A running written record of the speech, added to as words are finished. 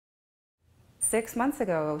6 months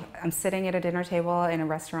ago, I'm sitting at a dinner table in a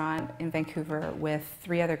restaurant in Vancouver with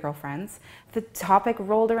 3 other girlfriends. The topic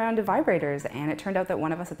rolled around to vibrators, and it turned out that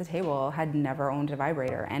one of us at the table had never owned a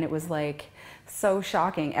vibrator, and it was like so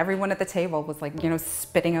shocking. Everyone at the table was like, you know,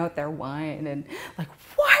 spitting out their wine and like,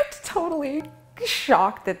 what? Totally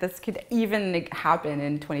shocked that this could even happen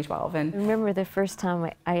in 2012. And I remember the first time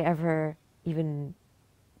I ever even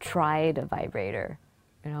tried a vibrator.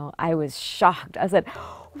 You know, I was shocked. I said,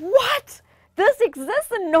 what? This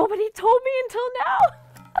exists and nobody told me until now?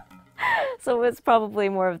 So it's probably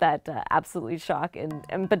more of that absolutely shock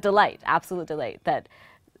but delight, absolute delight that,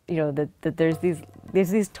 you know, that there's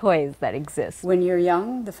these toys that exist. When you're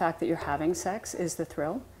young, the fact that you're having sex is the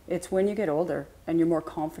thrill. It's when you get older and you're more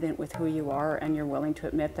confident with who you are and you're willing to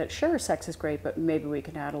admit that, sure, sex is great, but maybe we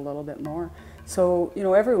can add a little bit more. So, you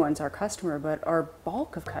know, everyone's our customer, but our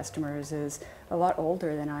bulk of customers is a lot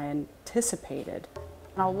older than I anticipated.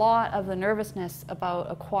 A lot of the nervousness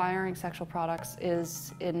about acquiring sexual products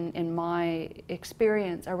is, in my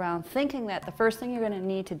experience, around thinking that the first thing you're going to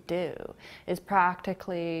need to do is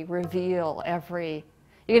practically reveal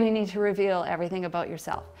you're going to need to reveal everything about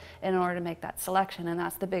yourself in order to make that selection, and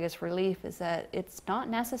that's the biggest relief, is that it's not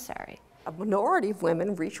necessary. A minority of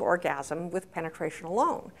women reach orgasm with penetration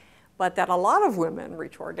alone, but that a lot of women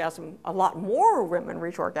reach orgasm, a lot more women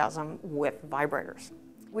reach orgasm with vibrators.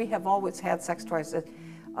 We have always had sex toys.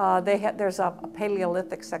 There's a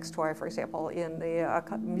Paleolithic sex toy, for example, in the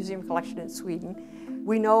museum collection in Sweden.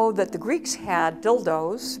 We know that the Greeks had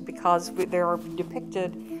dildos because they are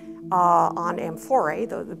depicted on amphorae,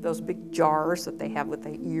 those big jars that they have with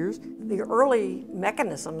the ears. The early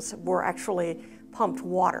mechanisms were actually pumped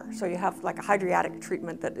water. So you have like a hydriatic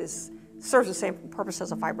treatment that serves the same purpose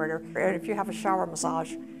as a vibrator. And if you have a shower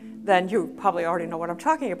massage, then you probably already know what I'm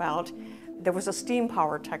talking about. There was a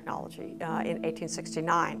steam-powered technology in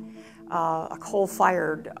 1869, a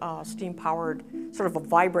coal-fired, steam-powered sort of a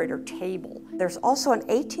vibrator table. There's also an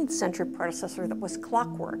 18th century predecessor that was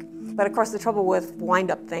clockwork. But of course the trouble with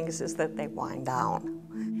wind-up things is that they wind down.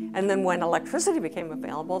 And then when electricity became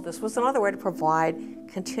available, this was another way to provide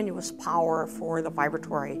continuous power for the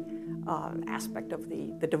vibratory aspect of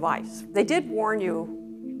the device. They did warn you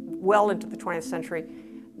well into the 20th century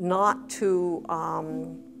not to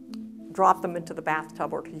drop them into the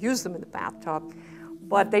bathtub or to use them in the bathtub.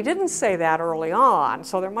 But they didn't say that early on,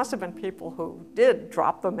 so there must have been people who did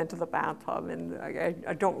drop them into the bathtub, and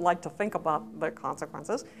I don't like to think about the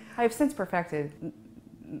consequences. I've since perfected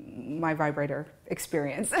my vibrator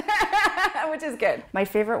experience, which is good. My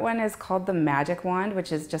favorite one is called the Magic Wand,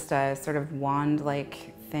 which is just a sort of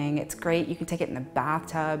wand-like thing. It's great. You can take it in the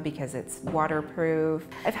bathtub because it's waterproof.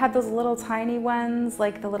 I've had those little tiny ones,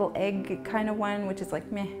 like the little egg kind of one, which is like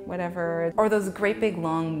meh, whatever. Or those great big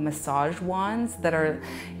long massage wands that are,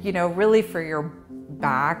 you know, really for your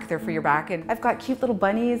back. They're for your back. And I've got cute little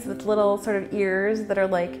bunnies with little sort of ears that are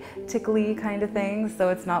like tickly kind of things, so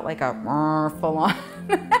it's not like a full on.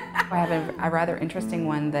 I have a rather interesting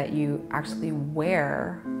one that you actually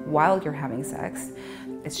wear while you're having sex.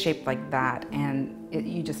 It's shaped like that, and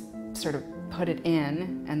you just sort of put it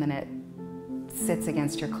in, and then it sits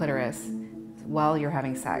against your clitoris while you're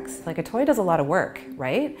having sex. Like a toy does a lot of work,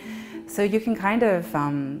 right? So you can kind of,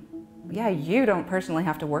 yeah, you don't personally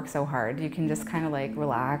have to work so hard. You can just kind of like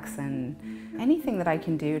relax, and anything that I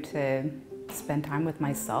can do to spend time with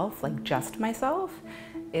myself, like just myself,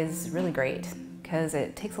 is really great because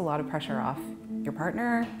it takes a lot of pressure off your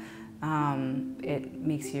partner. It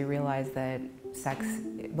makes you realize that sex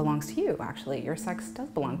belongs to you, actually. Your sex does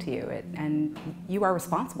belong to you, and you are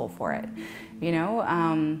responsible for it. You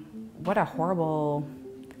know, what a horrible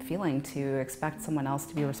feeling to expect someone else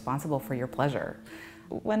to be responsible for your pleasure.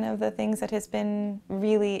 One of the things that has been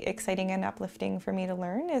really exciting and uplifting for me to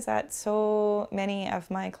learn is that so many of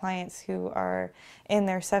my clients who are in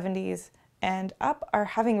their 70s and up are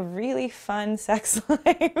having really fun sex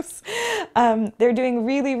lives. They're doing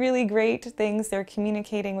really, really great things. They're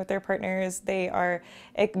communicating with their partners. They are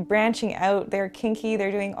branching out. They're kinky.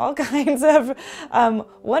 They're doing all kinds of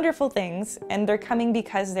wonderful things. And they're coming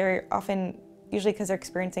because they're usually because they're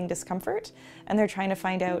experiencing discomfort, and they're trying to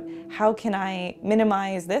find out, how can I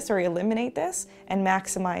minimize this or eliminate this and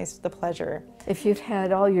maximize the pleasure? If you've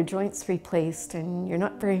had all your joints replaced and you're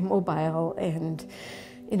not very mobile, and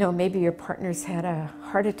you know, maybe your partner's had a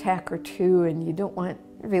heart attack or two and you don't want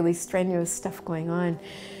really strenuous stuff going on,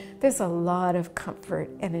 there's a lot of comfort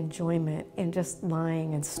and enjoyment in just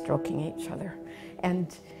lying and stroking each other.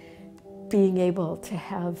 And being able to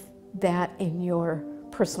have that in your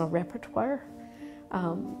personal repertoire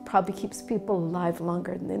probably keeps people alive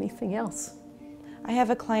longer than anything else. I have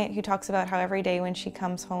a client who talks about how every day when she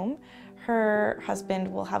comes home, her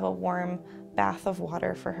husband will have a warm bath of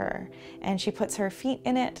water for her, and she puts her feet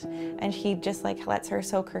in it, and he just like lets her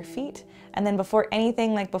soak her feet, and then before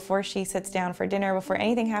anything, like before she sits down for dinner, before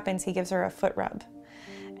anything happens, he gives her a foot rub.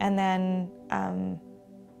 And then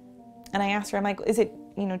and I asked her, I'm like, is it,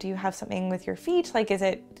 you know, do you have something with your feet? Like, is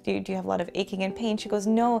it, do you have a lot of aching and pain? She goes,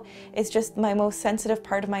 no, it's just my most sensitive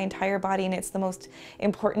part of my entire body, and it's the most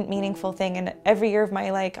important, meaningful thing. And every year of my,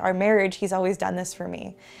 like, our marriage, he's always done this for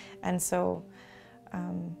me. And so,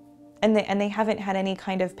 and they haven't had any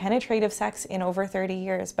kind of penetrative sex in over 30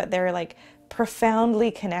 years, but they're like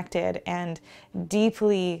profoundly connected and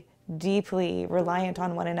deeply, deeply reliant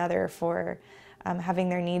on one another for having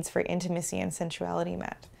their needs for intimacy and sensuality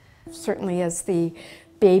met. Certainly as the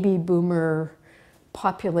baby boomer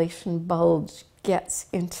population bulge gets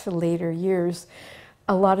into later years,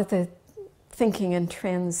 a lot of the thinking and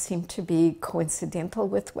trends seem to be coincidental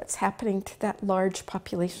with what's happening to that large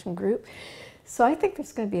population group. So I think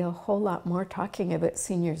there's going to be a whole lot more talking about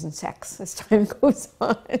seniors and sex as time goes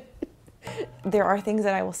on. There are things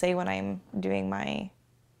that I will say when I'm doing my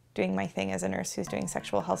thing as a nurse who's doing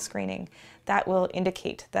sexual health screening that will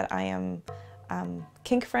indicate that I am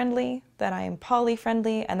kink friendly, that I am poly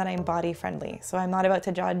friendly, and that I'm body friendly. So I'm not about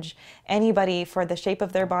to judge anybody for the shape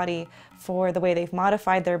of their body, for the way they've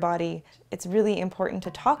modified their body. It's really important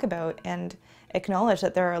to talk about and acknowledge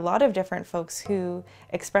that there are a lot of different folks who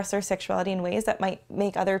express their sexuality in ways that might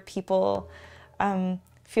make other people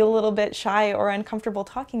feel a little bit shy or uncomfortable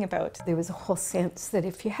talking about. There was a whole sense that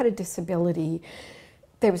if you had a disability,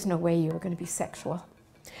 there was no way you were going to be sexual.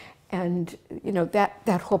 And you know,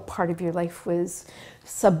 that whole part of your life was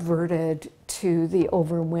subverted to the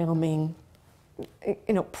overwhelming,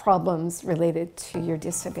 you know, problems related to your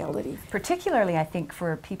disability. Particularly, I think,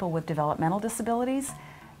 for people with developmental disabilities,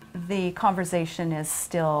 the conversation is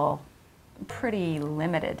still pretty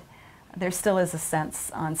limited. There still is a sense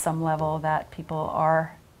on some level that people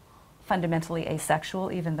are fundamentally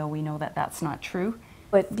asexual, even though we know that that's not true.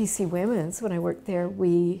 At BC Women's, when I worked there,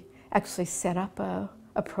 we actually set up a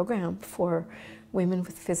program for women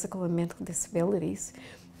with physical and mental disabilities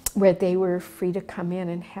where they were free to come in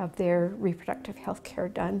and have their reproductive health care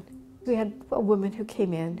done. We had a woman who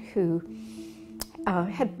came in who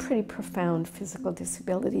had pretty profound physical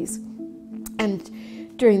disabilities,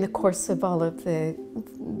 and during the course of all of the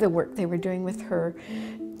work they were doing with her,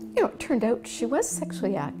 you know, it turned out she was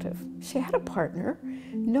sexually active. She had a partner.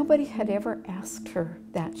 Nobody had ever asked her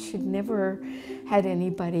that. She'd never had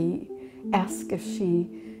anybody ask if she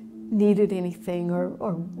needed anything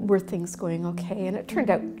or were things going okay. And it turned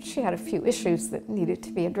out she had a few issues that needed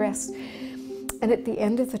to be addressed. And at the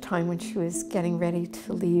end of the time when she was getting ready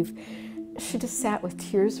to leave, she just sat with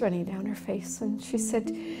tears running down her face, and she said,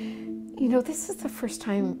 you know, this is the first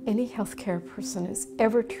time any healthcare person has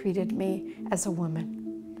ever treated me as a woman.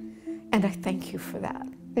 And I thank you for that.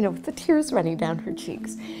 You know, with the tears running down her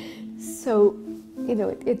cheeks. So, you know,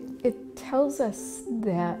 it tells us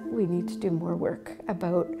that we need to do more work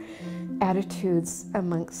about attitudes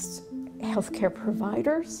amongst healthcare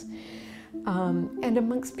providers and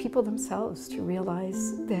amongst people themselves to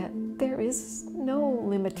realize that there is no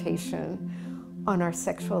limitation on our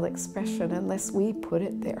sexual expression unless we put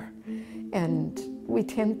it there. And we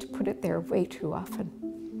tend to put it there way too often.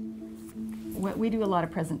 We do a lot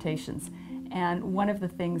of presentations, and one of the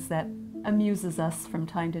things that amuses us from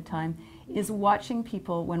time to time is watching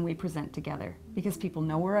people when we present together, because people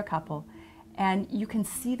know we're a couple, and you can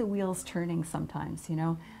see the wheels turning sometimes, you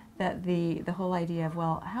know, that the whole idea of,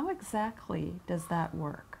 well, how exactly does that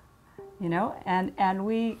work? You know, and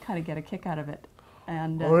we kind of get a kick out of it.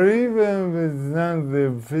 And or even if it's not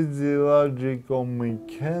the physiological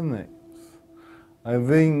mechanics, I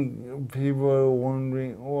think people are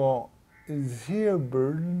wondering, well, is he a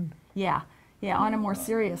burden? Yeah, on a more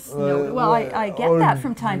serious note. Well, I get that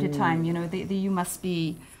from time to time, you know, the you must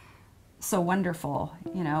be so wonderful,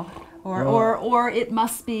 you know, or it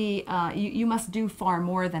must be, you must do far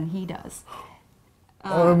more than he does.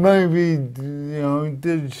 Or maybe, you know,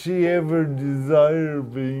 did she ever desire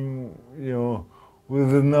being, you know,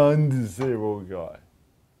 with a non-disabled guy?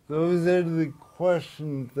 Those are the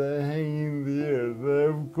questions that hang in the air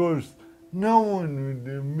that, of course, no one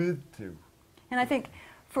would admit to. And I think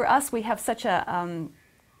for us, we have such a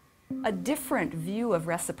different view of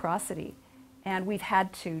reciprocity, and we've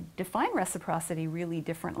had to define reciprocity really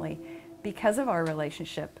differently because of our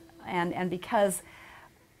relationship and because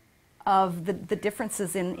of the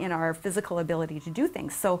differences in our physical ability to do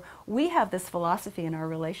things. So we have this philosophy in our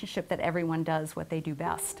relationship that everyone does what they do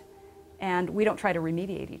best, and we don't try to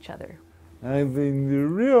remediate each other. And I think the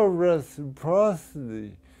real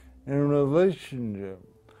reciprocity in a relationship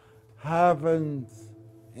happens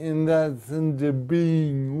in that sense of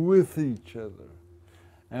being with each other.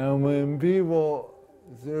 And when people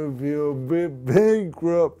sort of feel a bit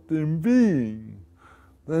bankrupt in being,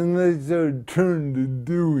 then they sort of turn to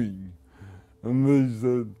doing. And they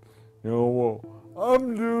said, you know, well,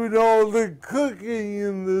 I'm doing all the cooking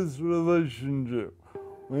in this relationship.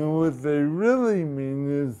 When what they really mean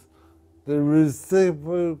is the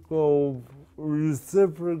reciprocal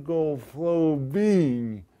flow of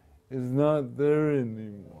being is not there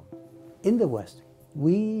anymore. In the West,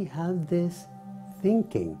 we have this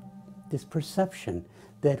thinking, this perception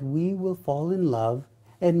that we will fall in love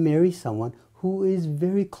and marry someone who is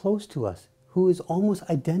very close to us, who is almost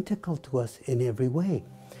identical to us in every way.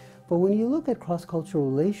 But when you look at cross-cultural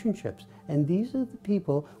relationships, and these are the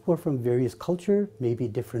people who are from various cultures, maybe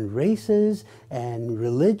different races and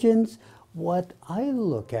religions, what I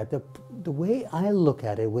look at, the way I look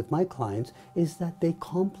at it with my clients is that they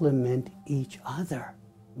complement each other.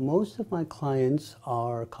 Most of my clients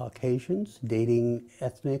are Caucasians, dating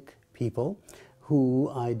ethnic people who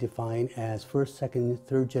I define as first, second,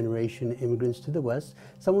 third generation immigrants to the West,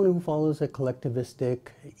 someone who follows a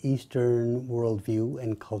collectivistic Eastern worldview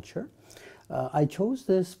and culture. I chose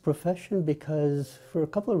this profession because for a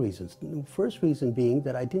couple of reasons. The first reason being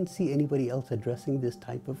that I didn't see anybody else addressing this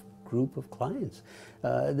type of group of clients.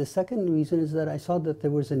 The second reason is that I saw that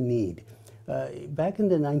there was a need. Back in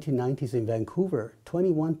the 1990s in Vancouver,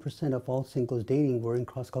 21% of all singles dating were in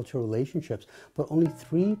cross-cultural relationships, but only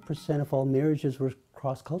 3% of all marriages were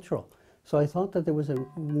cross-cultural. So I thought that there was a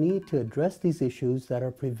need to address these issues that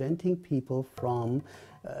are preventing people from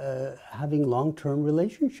having long-term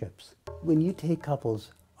relationships. When you take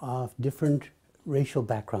couples of different racial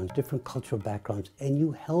backgrounds, different cultural backgrounds, and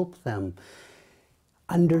you help them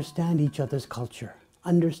understand each other's culture,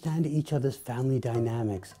 understand each other's family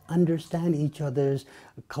dynamics, understand each other's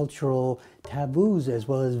cultural taboos as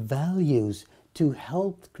well as values to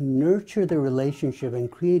help nurture the relationship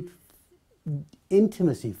and create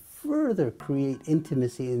intimacy, further create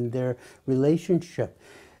intimacy in their relationship.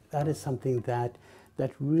 That is something that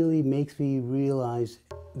really makes me realize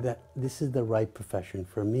that this is the right profession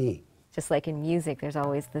for me. Just like in music, there's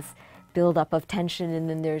always this build-up of tension and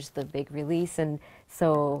then there's the big release. And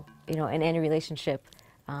so, you know, in any relationship,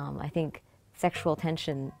 I think sexual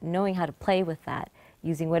tension, knowing how to play with that,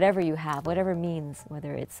 using whatever you have, whatever means,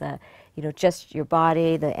 whether it's you know, just your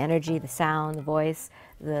body, the energy, the sound, the voice,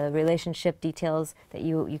 the relationship details that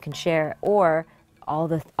you can share, or all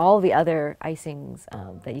the other icings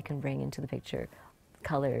that you can bring into the picture,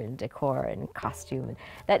 color and decor and costume, and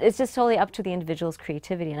that it's just totally up to the individual's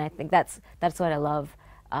creativity. And I think that's what I love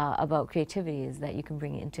about creativity, is that you can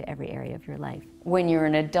bring it into every area of your life. When you're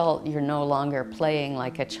an adult, you're no longer playing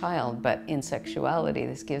like a child, but in sexuality,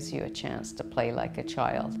 this gives you a chance to play like a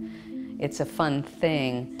child. It's a fun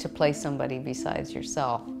thing to play somebody besides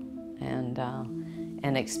yourself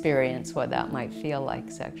and experience what that might feel like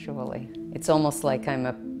sexually. It's almost like I'm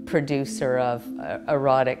a producer of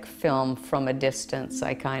erotic film from a distance.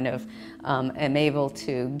 I kind of am able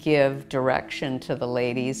to give direction to the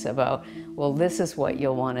ladies about, well, this is what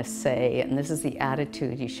you'll want to say, and this is the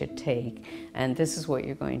attitude you should take, and this is what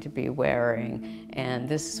you're going to be wearing, and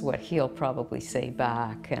this is what he'll probably say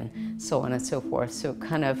back, and so on and so forth. So it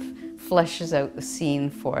kind of fleshes out the scene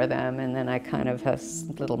for them, and then I kind of have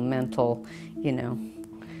a little mental, you know,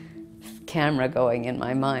 camera going in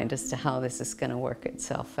my mind as to how this is going to work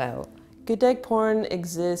itself out. Good Dag Porn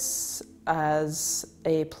exists as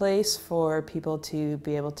a place for people to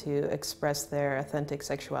be able to express their authentic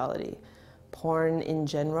sexuality. Porn in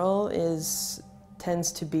general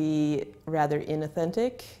tends to be rather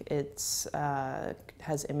inauthentic. It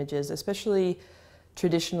has images, especially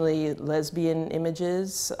traditionally lesbian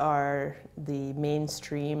images are the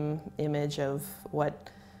mainstream image of what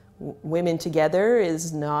women together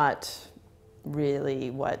is not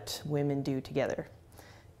really what women do together.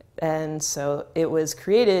 And so it was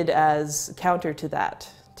created as counter to that,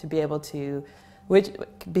 to be able to,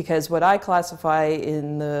 because what I classify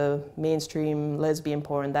in the mainstream lesbian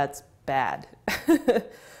porn, that's bad.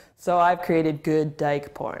 So I've created Good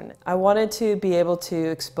Dyke Porn. I wanted to be able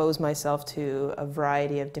to expose myself to a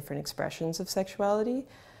variety of different expressions of sexuality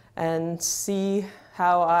and see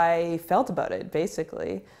how I felt about it,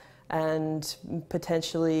 basically, and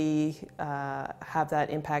potentially have that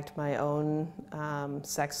impact my own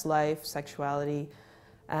sex life, sexuality,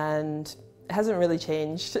 and it hasn't really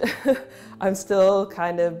changed. I'm still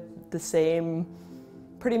kind of the same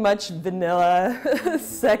pretty much vanilla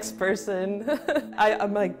sex person.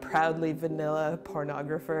 I'm like proudly vanilla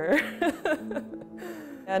pornographer.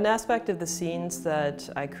 An aspect of the scenes that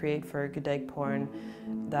I create for Good Egg Porn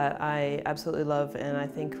that I absolutely love and I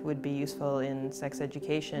think would be useful in sex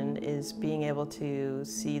education is being able to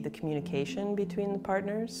see the communication between the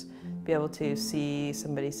partners, be able to see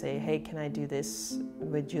somebody say, hey, can I do this?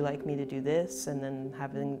 Would you like me to do this? And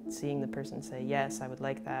then seeing the person say, yes, I would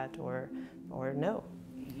like that, or no.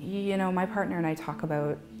 You know, my partner and I talk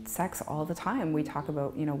about sex all the time. We talk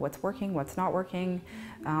about, you know, what's working, what's not working.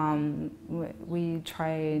 We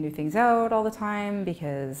try new things out all the time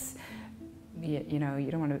because, you know, you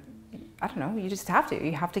don't want to, I don't know, you just have to.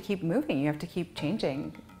 You have to keep moving. You have to keep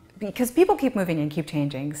changing because people keep moving and keep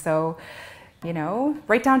changing. So, you know,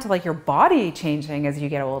 right down to like your body changing as you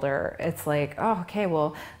get older. It's like, oh, okay,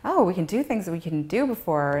 well, oh, we can do things that we couldn't do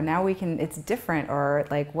before. Now we can, it's different, or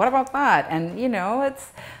like, what about that? And you know,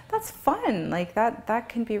 that's fun. Like that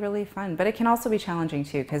can be really fun, but it can also be challenging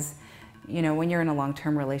too, because, you know, when you're in a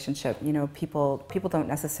long-term relationship, you know, people don't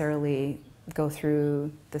necessarily go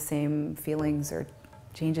through the same feelings or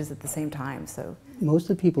changes at the same time. So most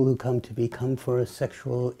of the people who come to me come for a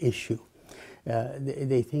sexual issue.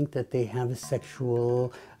 They think that they have a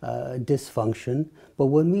sexual dysfunction, but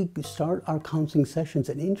when we start our counseling sessions,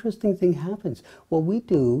 an interesting thing happens. What we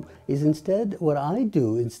do is instead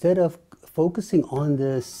of focusing on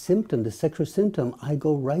the symptom, the sexual symptom, I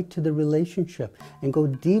go right to the relationship and go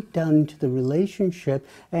deep down into the relationship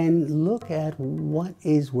and look at what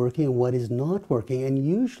is working and what is not working. And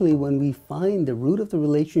usually when we find the root of the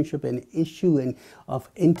relationship, an issue of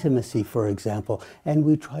intimacy, for example, and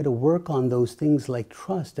we try to work on those things like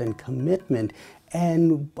trust and commitment,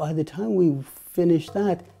 and by the time we finish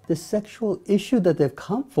that, the sexual issue that they've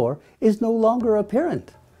come for is no longer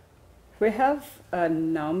apparent. We have a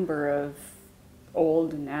number of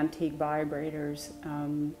old and antique vibrators,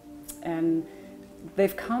 and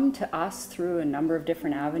they've come to us through a number of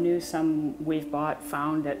different avenues. Some we've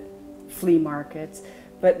found at flea markets,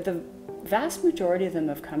 but the vast majority of them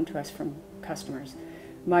have come to us from customers.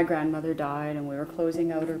 My grandmother died and we were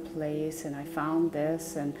closing out her place and I found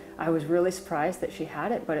this and I was really surprised that she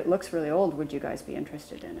had it, but it looks really old. Would you guys be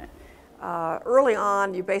interested in it? Early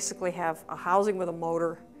on, you basically have a housing with a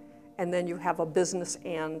motor, and then you have a business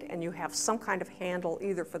end, and you have some kind of handle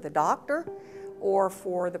either for the doctor or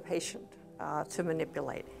for the patient to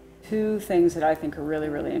manipulate. Two things that I think are really,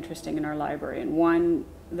 really interesting in our library, and one,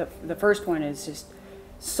 the first one is just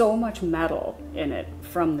so much metal in it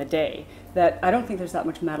from the day that I don't think there's that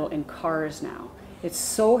much metal in cars now. It's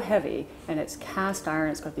so heavy and it's cast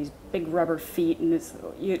iron, it's got these big rubber feet, and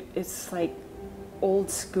it's like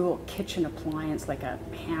old school kitchen appliance, like a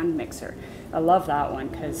hand mixer. I love that one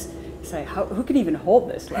because it's like, who can even hold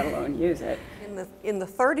this, let alone use it? In the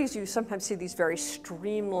 30s, you sometimes see these very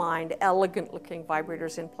streamlined, elegant-looking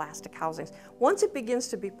vibrators in plastic housings. Once it begins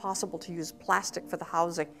to be possible to use plastic for the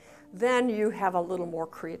housing, then you have a little more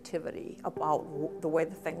creativity about the way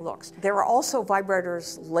the thing looks. There are also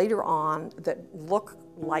vibrators later on that look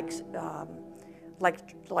like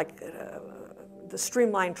the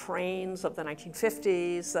streamlined trains of the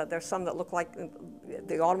 1950s. There's some that look like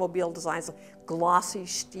the automobile designs, glossy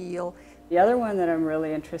steel. The other one that I'm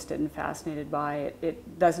really interested and fascinated by,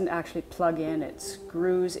 it doesn't actually plug in, it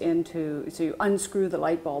screws into, so you unscrew the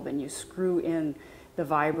light bulb and you screw in the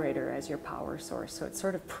vibrator as your power source. So it's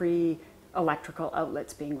sort of pre-electrical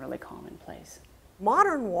outlets being really commonplace.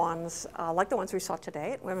 Modern ones, like the ones we saw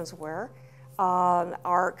today at Women's Wear,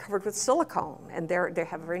 are covered with silicone, and they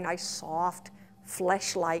have very nice, soft,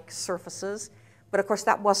 flesh-like surfaces. But of course,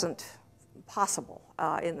 that wasn't possible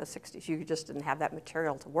in the 60s. You just didn't have that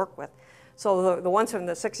material to work with. So the ones from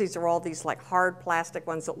the 60s are all these like hard plastic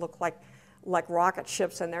ones that look like rocket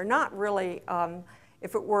ships, and they're not really,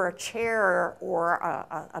 if it were a chair or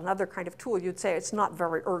another kind of tool, you'd say it's not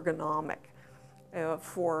very ergonomic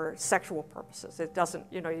for sexual purposes. It doesn't,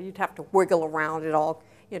 you know, you'd have to wiggle around it all.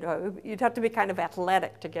 You know, you'd have to be kind of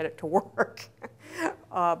athletic to get it to work.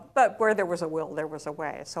 But where there was a will, there was a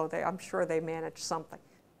way. So I'm sure they managed something.